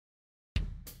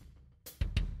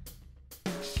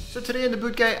So today in the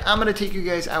Boot Guy, I'm going to take you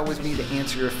guys out with me to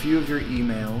answer a few of your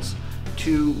emails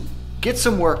to get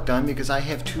some work done, because I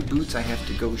have 2 boots I have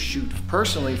to go shoot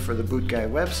personally for the Boot Guy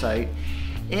website,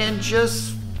 and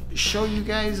just show you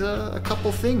guys a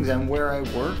couple things on where I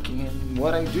work and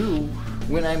what I do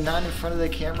when I'm not in front of the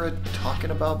camera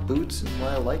talking about boots and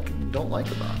what I like and don't like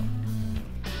about them.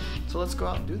 So let's go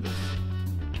out and do this.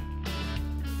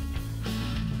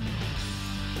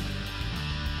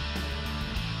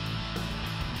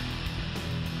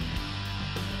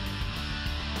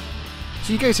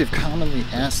 So you guys have commonly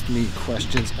asked me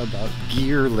questions about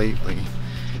gear lately,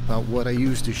 about what I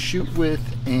use to shoot with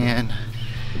and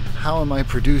how am I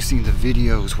producing the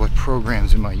videos, what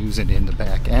programs am I using in the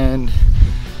back end,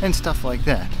 and stuff like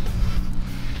that.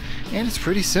 And it's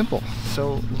pretty simple.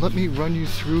 So let me run you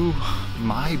through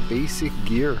my basic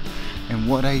gear and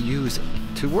what I use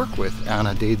to work with on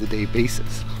a day-to-day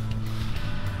basis.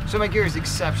 So my gear is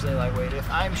exceptionally lightweight. If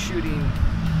I'm shooting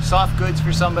soft goods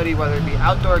for somebody, whether it be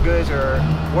outdoor goods or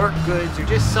work goods or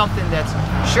just something that's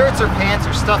shirts or pants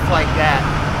or stuff like that,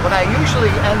 what I usually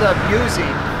end up using,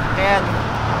 and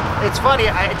it's funny,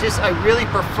 I really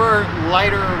prefer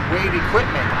lighter weight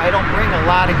equipment. I don't bring a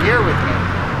lot of gear with me.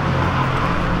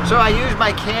 So I use my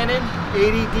Canon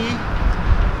 80D.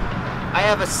 I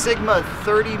have a Sigma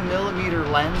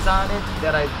 30mm lens on it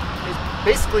that it's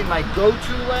basically my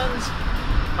go-to lens,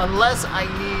 unless I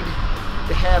need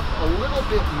to have a little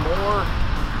bit more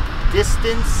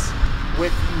distance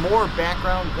with more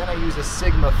background. Then I use a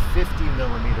Sigma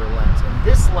 50mm lens, and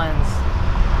this lens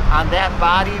on that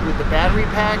body with the battery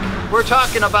pack, we're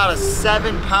talking about a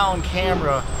 7-pound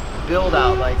camera build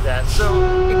out like that,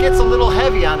 so it gets a little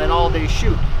heavy on an all-day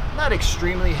shoot. Not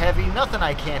extremely heavy, nothing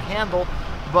I can't handle,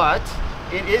 but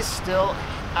it is still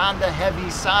on the heavy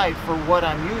side for what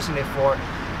I'm using it for.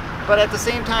 But at the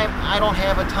same time, I don't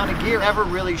have a ton of gear. I never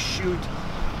really shoot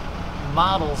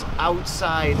models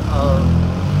outside of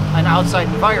an outside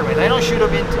environment. I don't shoot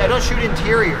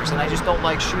interiors, and I just don't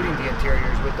like shooting the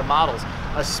interiors with the models,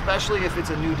 especially if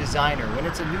it's a new designer. When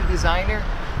it's a new designer,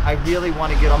 I really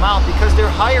want to get them out because they're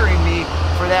hiring me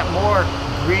for that more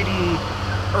gritty,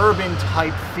 urban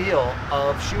type feel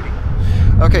of shooting.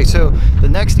 Okay, so the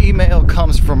next email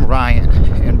comes from Ryan,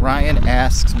 and Ryan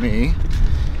asks me,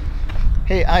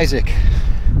 "Hey Isaac,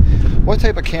 what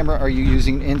type of camera are you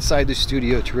using inside the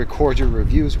studio to record your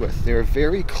reviews with? They're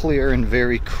very clear and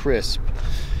very crisp.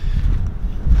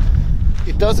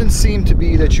 It doesn't seem to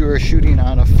be that you are shooting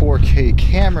on a 4K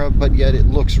camera, but yet it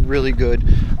looks really good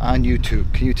on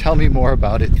YouTube. Can you tell me more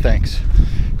about it? Thanks,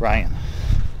 Ryan."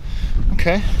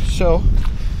 Okay, so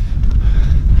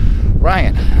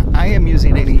Ryan, I am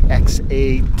using an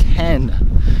XA10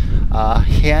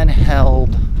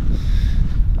 handheld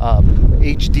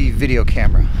HD video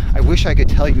camera. I wish I could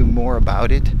tell you more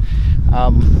about it.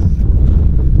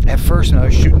 At first, when I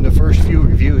was shooting the first few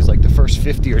reviews, like the first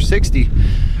 50 or 60,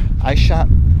 I shot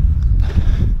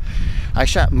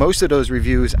most of those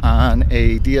reviews on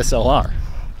a DSLR,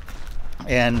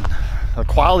 and the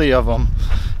quality of them,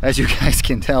 as you guys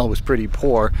can tell, was pretty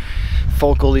poor.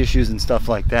 Focal issues and stuff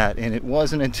like that. And it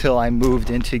wasn't until I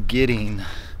moved into getting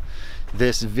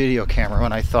this video camera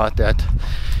when I thought that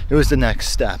it was the next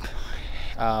step.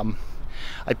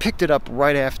 I picked it up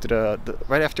right after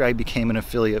I became an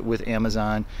affiliate with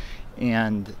Amazon,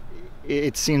 and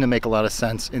it seemed to make a lot of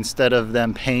sense. Instead of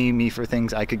them paying me for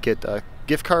things, I could get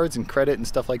gift cards and credit and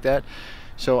stuff like that.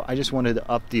 So I just wanted to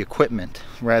up the equipment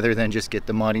rather than just get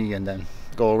the money and then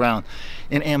go around.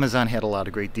 And Amazon had a lot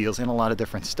of great deals and a lot of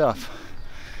different stuff.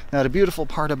 Now the beautiful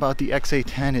part about the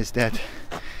XA10 is that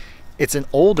it's an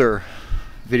older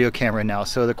video camera now,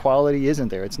 so the quality isn't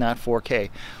there. It's not 4K,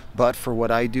 but for what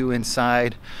I do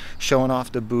inside, showing off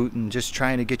the boot and just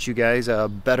trying to get you guys a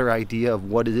better idea of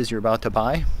what it is you're about to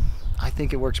buy, I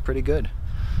think it works pretty good.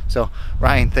 So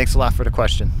Ryan, thanks a lot for the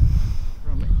question.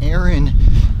 From Aaron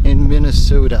in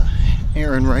Minnesota.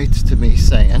 Aaron writes to me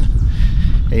saying,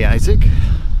 "Hey Isaac,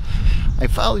 I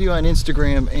follow you on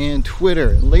Instagram and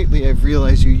Twitter, and lately I've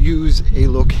realized you use a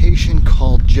location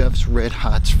called Jeff's Red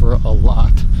Hots for a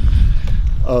lot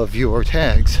of your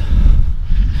tags."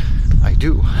 I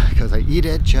do, because I eat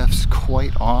at Jeff's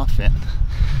quite often.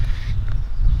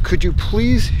 Could you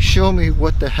please show me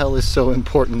what the hell is so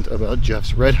important about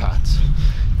Jeff's Red Hots?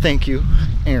 Thank you,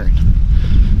 Aaron.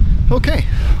 Okay,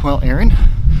 well Aaron,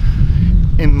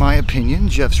 in my opinion,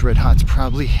 Jeff's Red Hots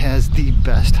probably has the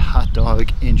best hot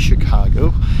dog in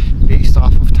Chicago based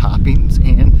off of toppings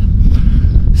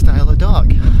and style of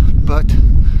dog. But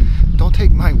don't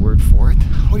take my word for it.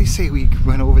 What do you say we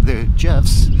run over to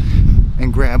Jeff's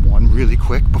and grab one really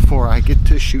quick before I get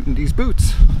to shooting these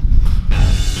boots?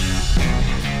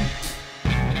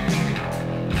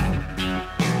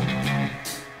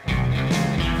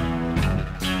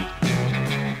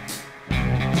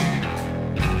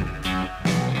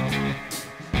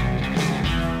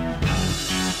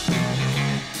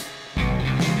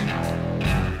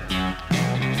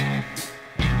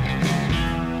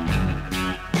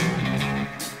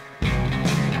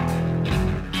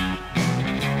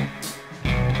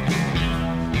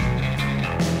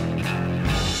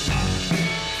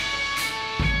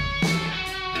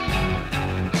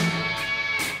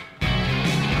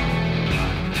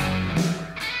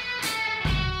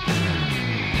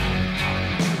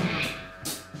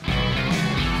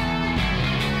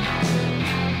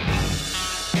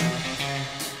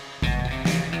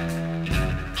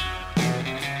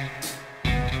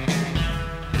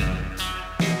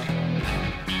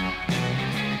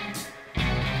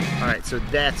 So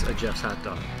that's a Jeff's hot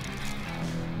dog.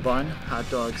 Bun,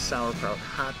 hot dog, sauerkraut,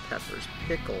 hot peppers,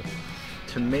 pickle,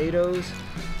 tomatoes,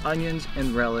 onions,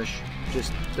 and relish.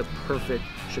 Just the perfect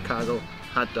Chicago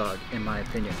hot dog, in my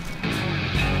opinion.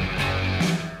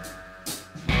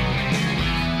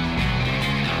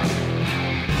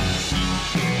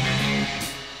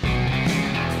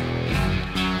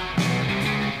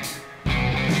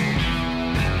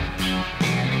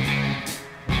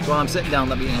 While I'm sitting down,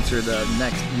 let me answer the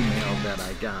next email that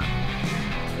I got.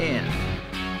 And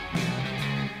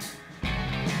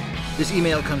this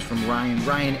email comes from Ryan.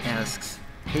 Ryan asks,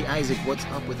 "Hey Isaac, what's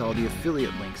up with all the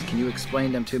affiliate links? Can you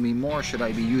explain them to me more? Should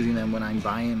I be using them when I'm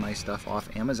buying my stuff off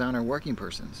Amazon or Working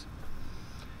Persons?"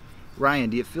 Ryan,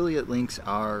 the affiliate links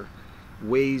are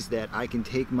ways that I can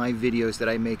take my videos that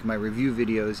I make, my review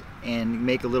videos, and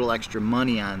make a little extra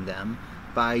money on them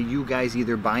by you guys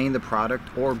either buying the product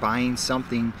or buying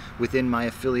something within my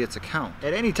affiliates account.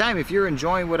 At any time, if you're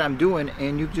enjoying what I'm doing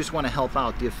and you just want to help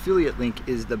out, the affiliate link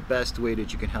is the best way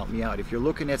that you can help me out. If you're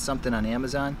looking at something on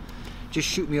Amazon, just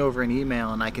shoot me over an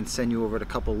email and I can send you over a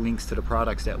couple links to the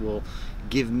products that will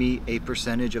give me a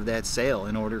percentage of that sale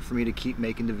in order for me to keep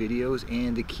making the videos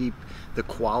and to keep the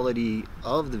quality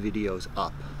of the videos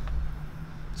up.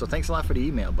 So thanks a lot for the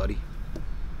email, buddy.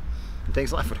 And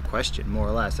thanks a lot for the question, more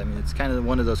or less. I mean, it's kind of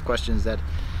one of those questions that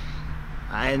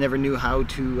I never knew how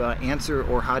to answer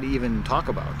or how to even talk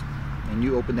about. And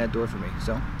you opened that door for me,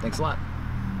 so thanks a lot.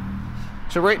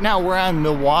 So right now we're on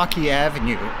Milwaukee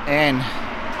Avenue, and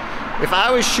if I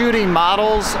was shooting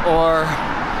models or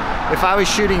if I was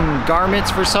shooting garments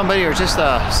for somebody or just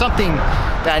something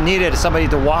that I needed somebody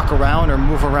to walk around or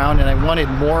move around and I wanted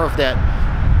more of that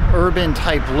urban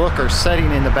type look or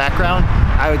setting in the background,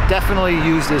 I would definitely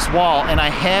use this wall, and I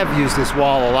have used this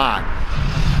wall a lot.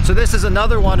 So this is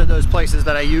another one of those places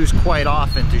that I use quite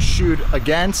often to shoot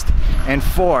against and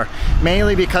for,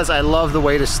 mainly because I love the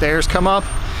way the stairs come up,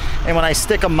 and when I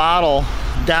stick a model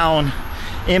down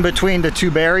in between the two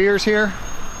barriers here,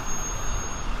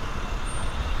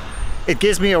 it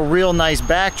gives me a real nice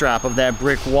backdrop of that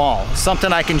brick wall,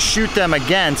 something I can shoot them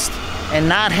against and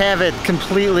not have it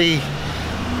completely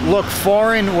look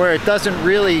foreign where it doesn't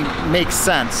really make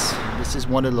sense. This is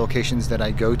one of the locations that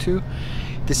I go to.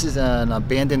 This is an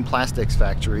abandoned plastics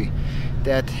factory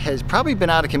that has probably been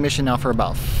out of commission now for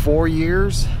about 4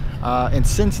 years, and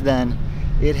since then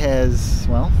it has,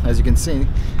 well, as you can see,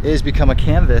 it has become a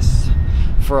canvas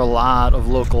for a lot of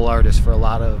local artists, for a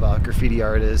lot of graffiti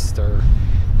artists, or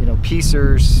you know,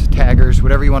 piecers, taggers,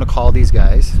 whatever you want to call these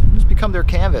guys. It's become their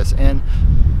canvas, and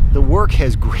the work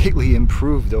has greatly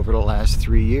improved over the last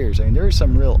 3 years. I mean, there was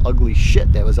some real ugly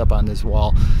shit that was up on this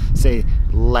wall, say,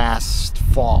 last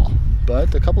fall.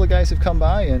 But a couple of guys have come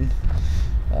by and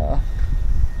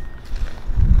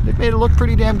they've made it look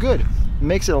pretty damn good. It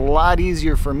makes it a lot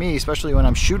easier for me, especially when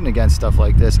I'm shooting against stuff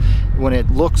like this. When it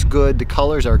looks good, the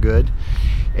colors are good,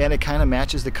 and it kind of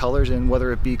matches the colors in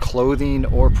whether it be clothing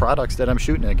or products that I'm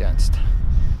shooting against.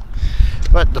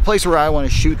 But the place where I want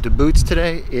to shoot the boots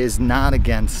today is not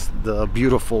against the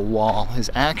beautiful wall. It's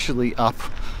actually up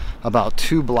about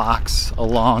 2 blocks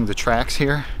along the tracks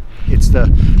here. It's the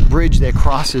bridge that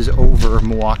crosses over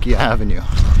Milwaukee Avenue.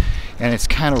 And it's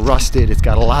kind of rusted. It's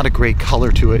got a lot of great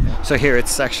color to it. So here it's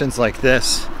sections like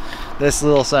this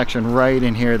little section right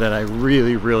in here that I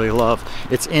really, really love.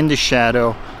 It's in the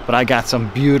shadow, but I got some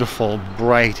beautiful,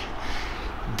 bright,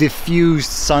 diffused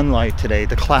sunlight today.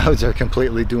 The clouds are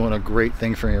completely doing a great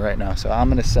thing for me right now. So I'm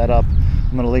gonna set up,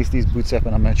 I'm gonna lace these boots up,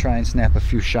 and I'm gonna try and snap a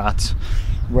few shots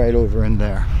right over in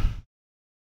there.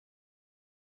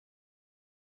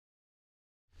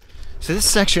 So this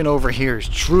section over here is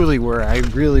truly where I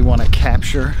really want to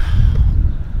capture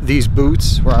these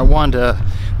boots, where I want to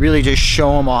really just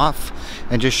show them off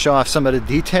and just show off some of the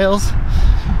details.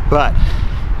 But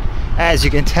as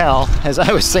you can tell, as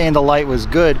I was saying, the light was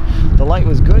good. The light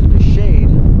was good in the shade,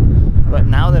 but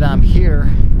now that I'm here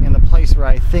in the place where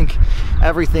I think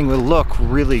everything would look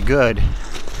really good,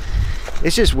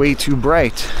 it's just way too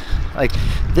bright. Like,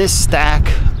 this stack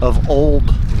of old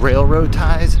railroad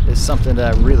ties is something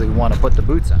that I really want to put the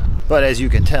boots on. But as you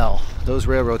can tell, those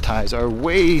railroad ties are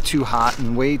way too hot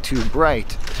and way too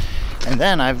bright. And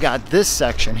then I've got this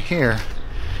section here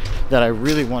that I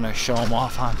really want to show them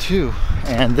off on too.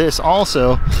 And this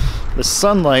also, the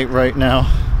sunlight right now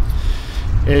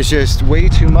is just way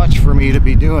too much for me to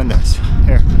be doing this.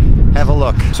 Here, have a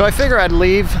look. So I figure I'd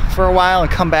leave for a while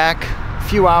and come back a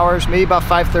few hours, maybe about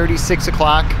 5:30, 6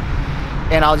 o'clock,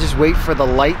 and I'll just wait for the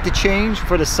light to change,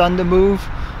 for the sun to move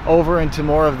over into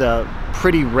more of the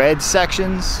pretty red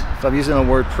sections. If I'm using the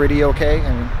word pretty, okay,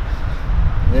 I mean,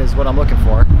 it is what I'm looking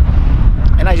for.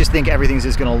 and I just think everything's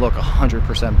just gonna look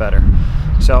 100% better.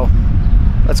 So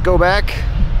let's go back,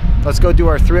 let's go do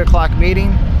our 3 o'clock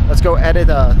meeting, let's go edit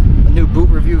a new boot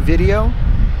review video,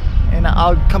 and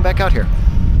I'll come back out here.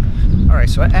 All right,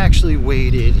 so I actually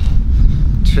waited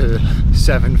to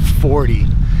 7:40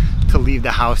 to leave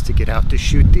the house to get out to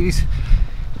shoot these,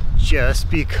 just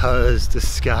because the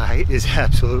sky is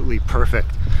absolutely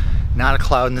perfect. Not a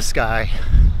cloud in the sky.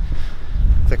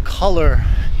 The color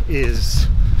is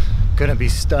gonna be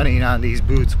stunning on these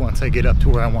boots once I get up to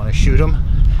where I want to shoot them,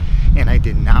 and I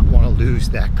did not want to lose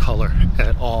that color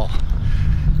at all.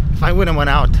 If I would have went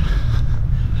out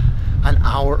an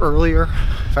hour earlier,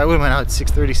 if I would have went out at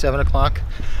 6:30, 7 o'clock,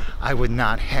 I would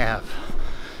not have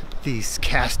these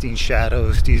casting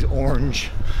shadows, these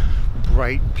orange,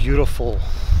 bright, beautiful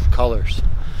colors.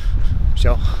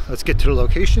 So let's get to the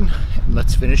location and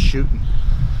let's finish shooting.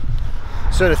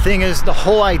 So the thing is, the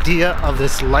whole idea of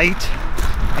this light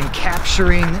and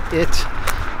capturing it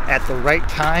at the right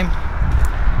time,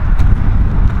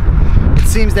 it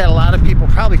seems that a lot of people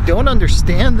probably don't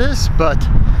understand this, but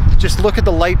just look at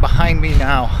the light behind me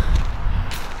now.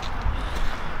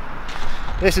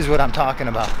 This is what I'm talking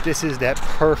about. This is that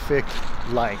perfect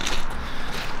light.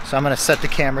 So I'm gonna set the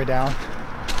camera down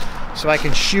so I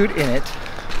can shoot in it,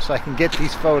 so I can get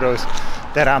these photos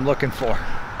that I'm looking for.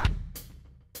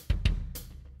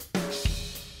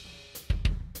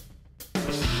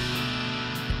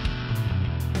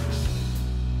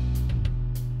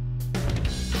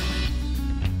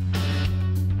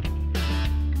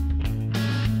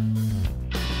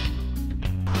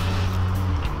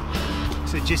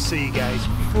 So just so you guys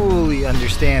fully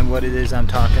understand what it is I'm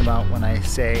talking about when I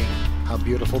say how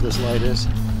beautiful this light is,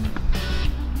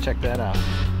 check that out.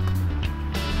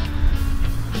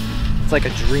 It's like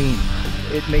a dream.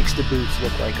 It makes the boots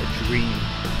look like a dream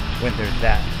when they're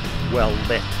that well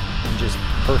lit and just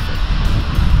perfect.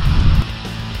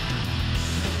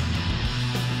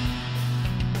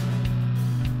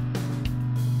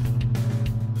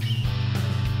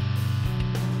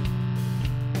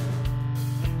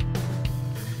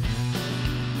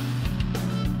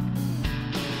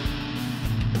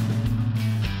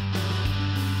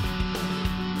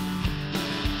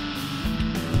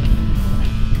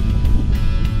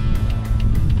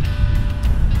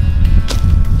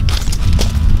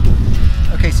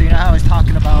 So you know how I was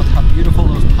talking about how beautiful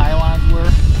those pylons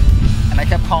were? And I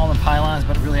kept calling them pylons,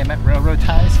 but really I meant railroad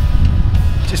ties.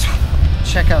 Just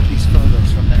check out these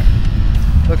photos from there.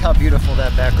 Look how beautiful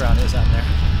that background is on there.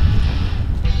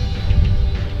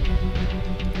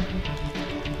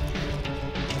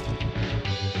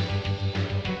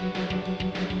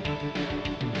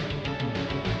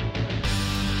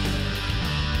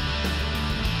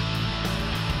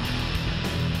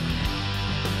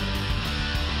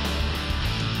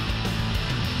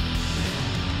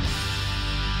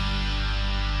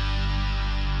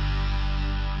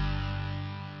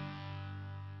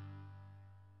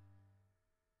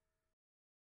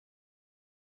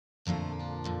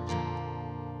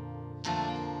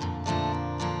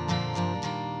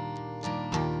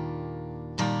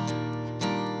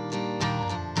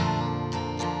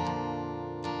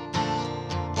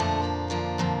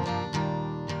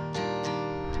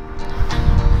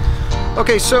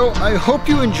 Okay, so I hope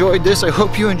you enjoyed this. I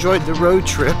hope you enjoyed the road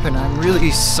trip, and I'm really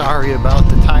sorry about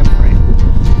the time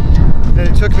frame. That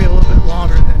it took me a little bit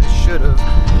longer than it should have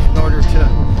in order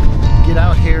to get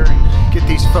out here and get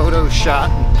these photos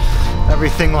shot and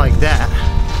everything like that.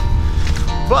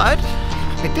 But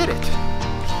I did it.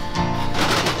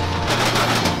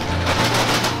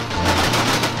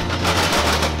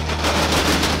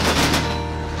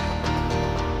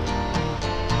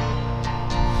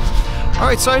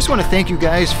 Alright, so I just want to thank you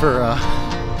guys for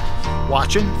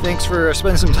watching. Thanks for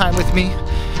spending some time with me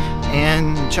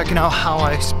and checking out how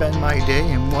I spend my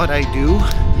day and what I do,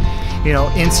 you know,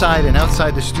 inside and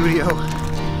outside the studio,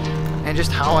 and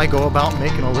just how I go about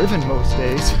making a living most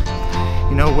days.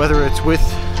 You know, whether it's with,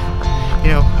 you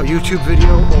know, a YouTube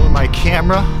video or my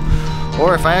camera,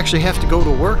 or if I actually have to go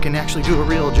to work and actually do a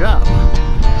real job.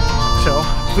 So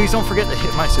please don't forget to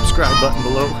hit my subscribe button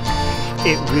below.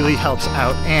 It really helps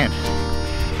out. And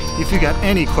if you got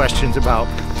any questions about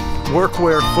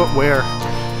workwear, footwear,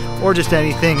 or just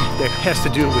anything that has to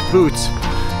do with boots,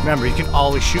 remember, you can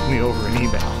always shoot me over an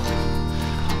email.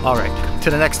 All right,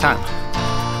 till the next time,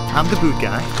 I'm the Boot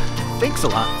Guy. Thanks a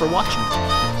lot for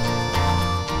watching.